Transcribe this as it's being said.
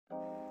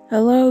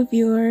Hello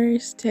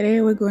viewers,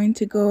 today we're going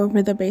to go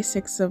over the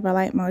basics of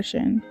Alight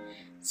motion.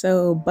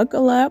 So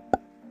buckle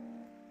up,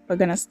 we're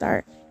gonna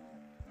start.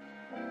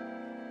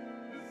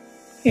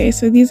 Okay,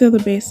 so these are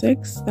the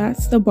basics.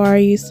 That's the bar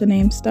used to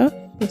name stuff.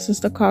 This is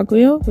the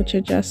cogwheel, which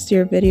adjusts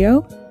your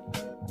video.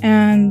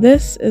 And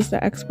this is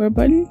the export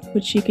button,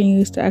 which you can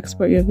use to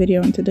export your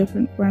video into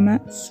different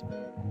formats.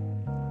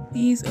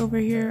 These over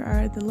here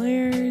are the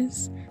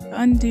layers,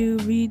 undo,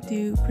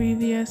 redo,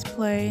 previous,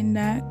 play,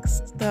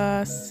 next,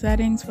 the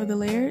settings for the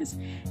layers,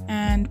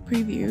 and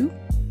preview.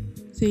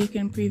 So you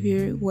can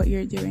preview what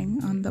you're doing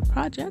on the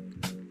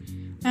project.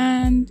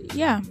 And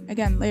yeah,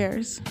 again,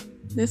 layers.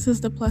 This is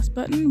the plus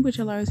button, which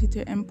allows you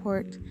to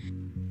import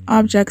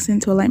objects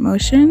into Alight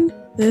motion.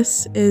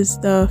 This is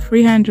the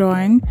freehand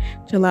drawing,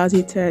 which allows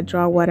you to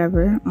draw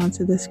whatever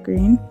onto the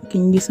screen. You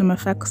can use some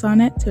effects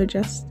on it to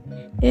adjust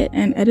it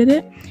and edit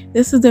it.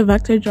 This is the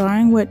vector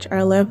drawing, which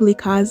our lovely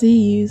Kazi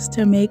used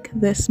to make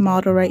this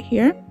model right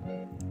here.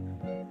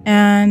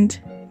 And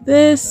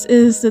this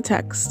is the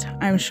text.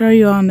 I'm sure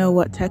you all know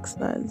what text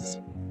does.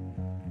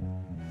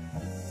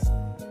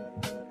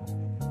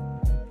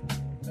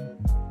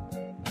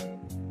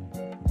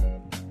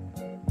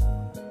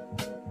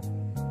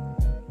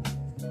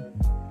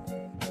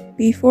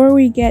 Before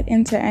we get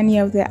into any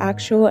of the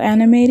actual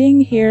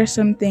animating, here are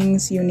some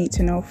things you need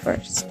to know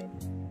first.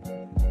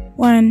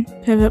 1.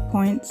 Pivot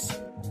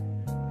points.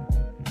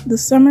 The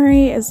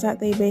summary is that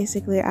they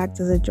basically act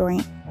as a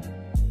joint.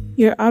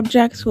 Your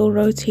objects will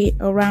rotate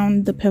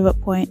around the pivot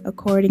point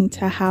according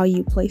to how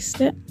you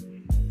placed it.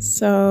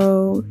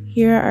 So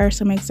here are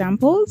some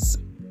examples.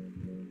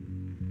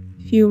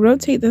 If you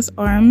rotate this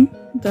arm,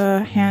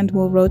 the hand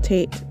will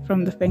rotate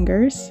from the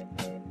fingers.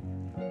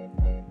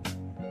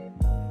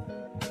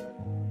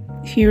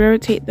 If you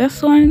rotate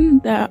this one,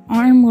 the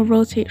arm will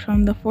rotate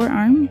from the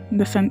forearm in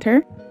the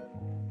center.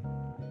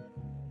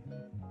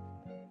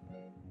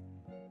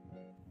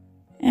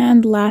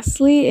 And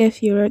lastly,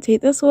 if you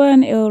rotate this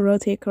one, it will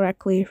rotate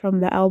correctly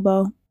from the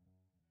elbow.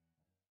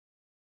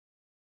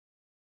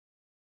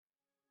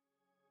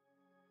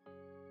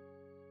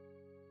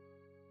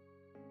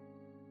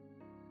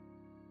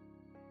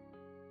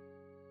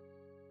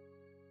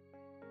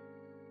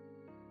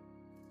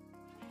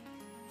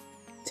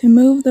 To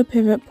move the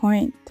pivot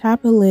point,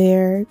 tap a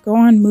layer, go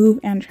on Move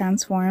and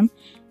Transform,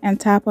 and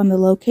tap on the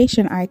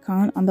location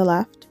icon on the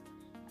left,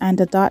 and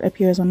a dot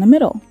appears on the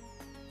middle.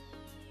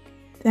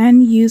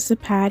 Then use the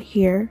pad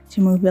here to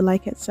move it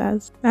like it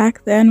says.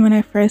 Back then, when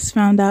I first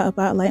found out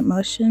about Alight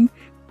motion,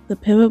 the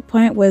pivot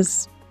point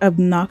was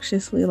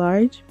obnoxiously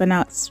large, but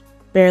now it's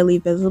barely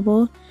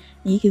visible.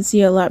 You can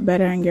see a lot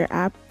better in your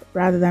app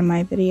rather than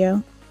my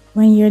video.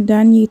 When you're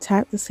done, you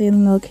tap the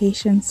same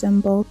location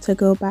symbol to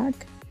go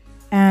back.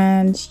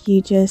 And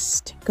you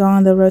just go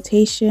on the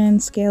rotation,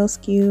 scale,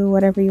 skew,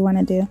 whatever you want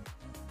to do.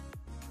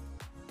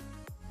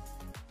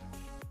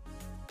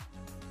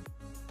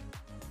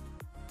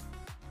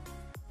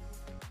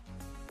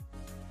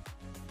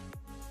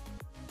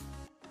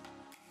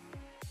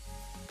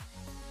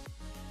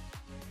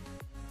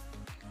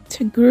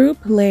 To group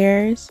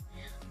layers,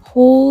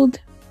 hold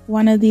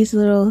one of these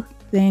little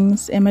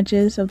things,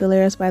 images of the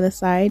layers by the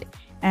side,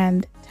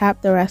 and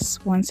tap the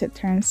rest once it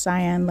turns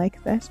cyan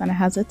like this and it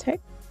has a tick.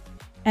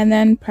 And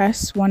then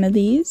press one of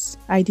these,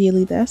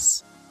 ideally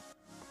this.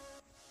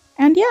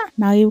 And yeah,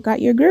 now you've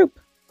got your group.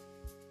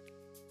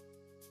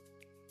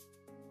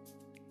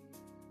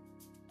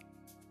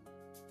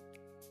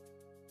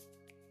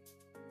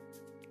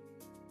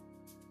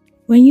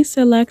 When you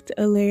select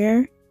a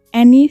layer,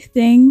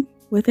 anything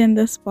within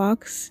this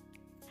box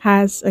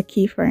has a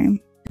keyframe.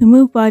 To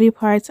move body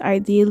parts,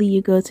 ideally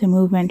you go to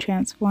Move and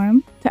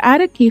Transform. To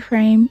add a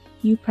keyframe,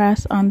 you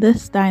press on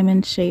this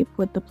diamond shape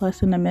with the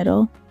plus in the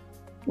middle,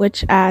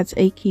 which adds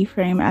a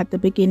keyframe at the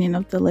beginning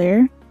of the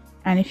layer.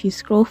 And if you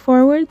scroll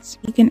forwards,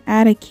 you can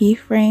add a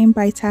keyframe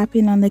by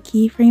tapping on the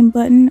keyframe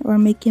button or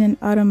making an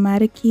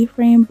automatic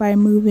keyframe by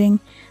moving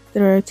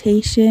the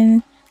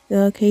rotation, the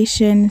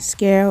location,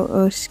 scale,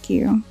 or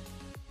skew.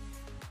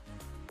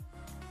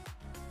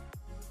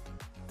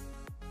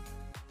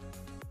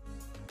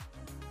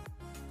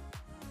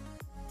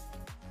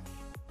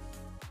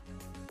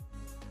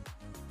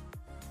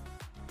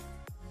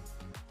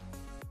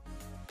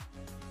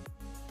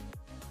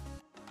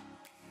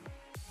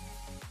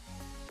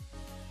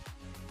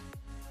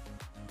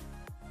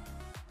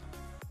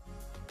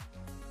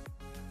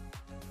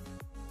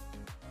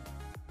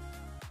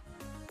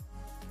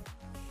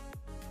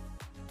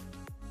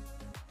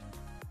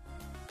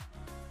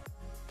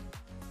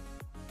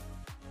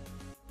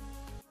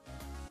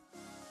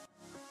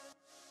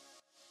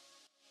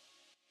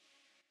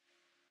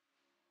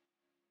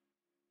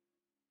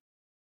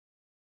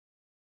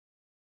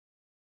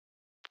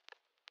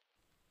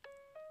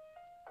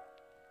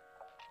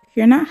 If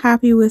you're not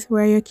happy with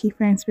where your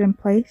keyframe's been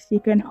placed, you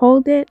can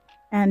hold it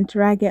and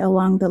drag it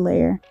along the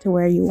layer to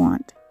where you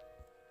want.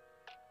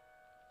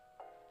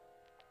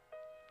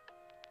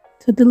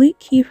 To delete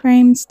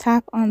keyframes,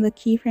 tap on the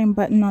keyframe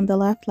button on the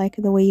left like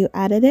the way you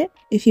added it.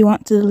 If you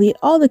want to delete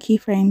all the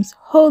keyframes,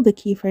 hold the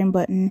keyframe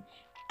button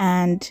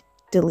and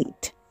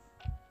delete.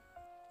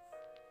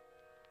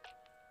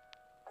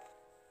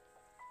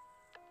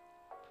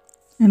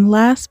 And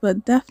last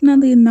but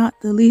definitely not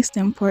the least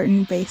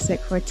important basic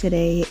for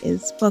today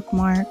is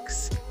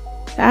bookmarks.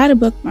 To add a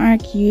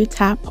bookmark, you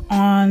tap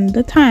on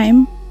the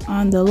time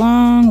on the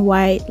long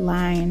white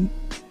line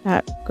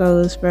that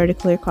goes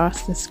vertically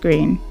across the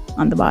screen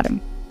on the bottom.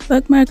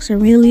 Bookmarks are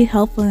really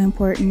helpful and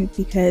important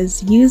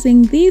because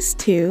using these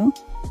two,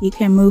 you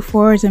can move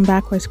forwards and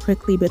backwards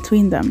quickly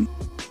between them.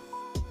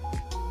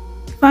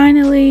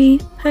 Finally,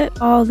 put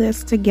all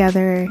this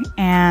together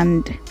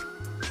and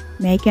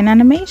make an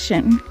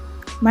animation.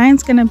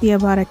 Mine's gonna be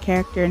about a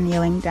character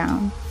kneeling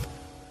down.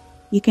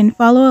 You can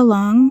follow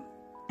along,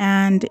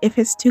 and if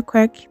it's too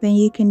quick, then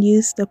you can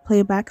use the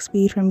playback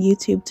speed from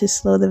YouTube to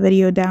slow the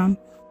video down.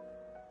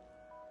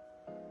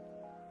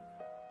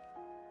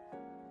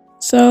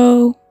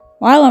 So,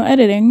 while I'm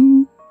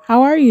editing,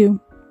 how are you?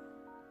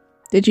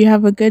 Did you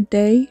have a good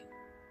day?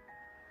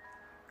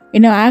 You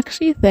know, I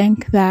actually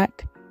think that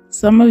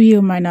some of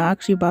you might not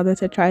actually bother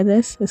to try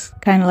this. It's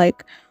kind of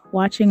like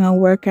watching a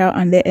workout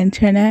on the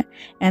internet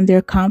and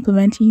they're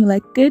complimenting you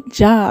like, good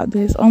job,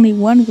 there's only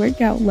one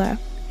workout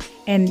left.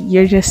 And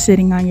you're just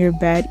sitting on your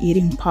bed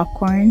eating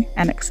popcorn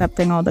and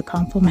accepting all the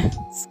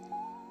compliments.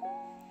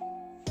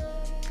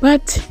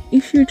 But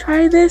if you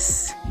try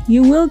this,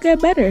 you will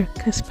get better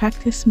because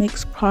practice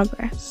makes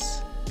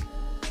progress.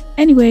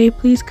 Anyway,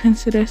 please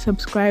consider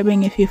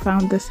subscribing if you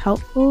found this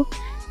helpful.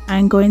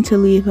 I'm going to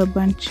leave a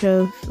bunch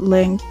of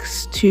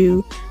links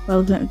to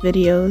relevant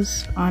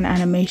videos on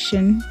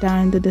animation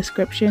down in the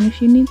description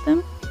if you need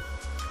them.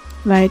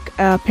 Like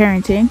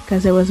parenting,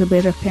 because there was a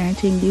bit of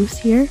parenting used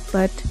here,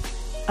 but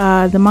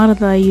the model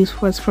that I used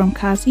was from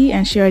Kazi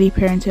and she already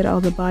parented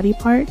all the body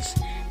parts,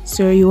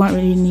 so you won't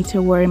really need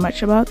to worry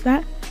much about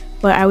that.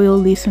 But I will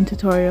leave some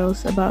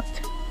tutorials about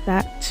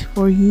that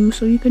for you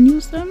so you can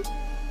use them.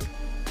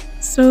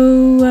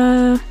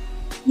 So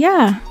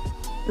yeah,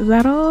 is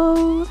that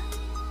all?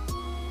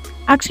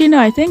 Actually no,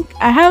 I think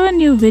I have a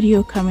new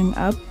video coming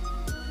up.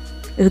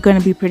 It's going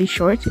to be pretty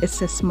short.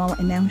 It's a small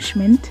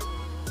announcement.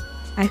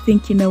 I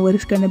think you know what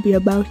it's going to be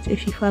about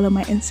if you follow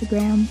my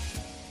Instagram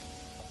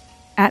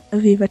at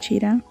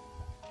AvivaCheetah.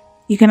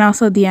 You can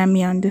also DM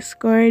me on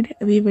Discord,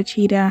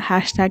 AvivaCheetah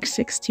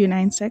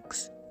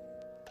 #6296.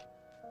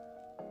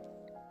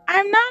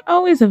 I'm not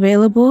always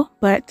available,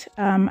 but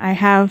I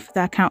have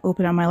the account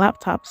open on my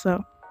laptop,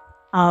 so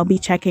I'll be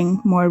checking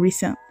more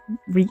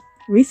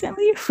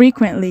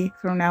frequently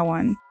from now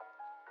on.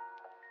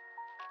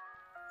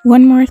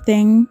 One more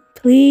thing,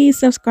 please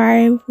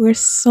subscribe. We're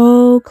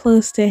so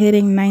close to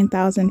hitting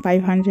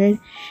 9,500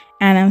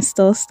 and I'm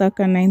still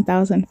stuck on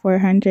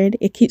 9,400.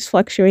 It keeps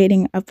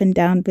fluctuating up and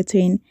down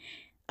between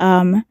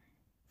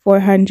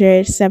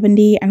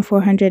 470 and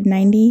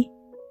 490.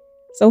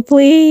 So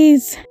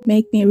please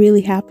make me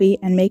really happy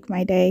and make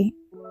my day.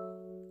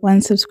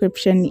 One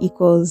subscription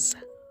equals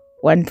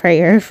one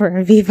prayer for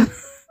Aviva.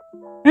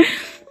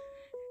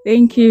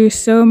 Thank you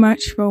so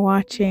much for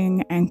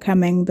watching and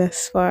coming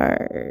this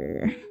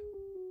far.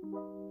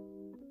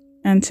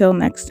 Until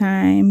next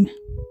time.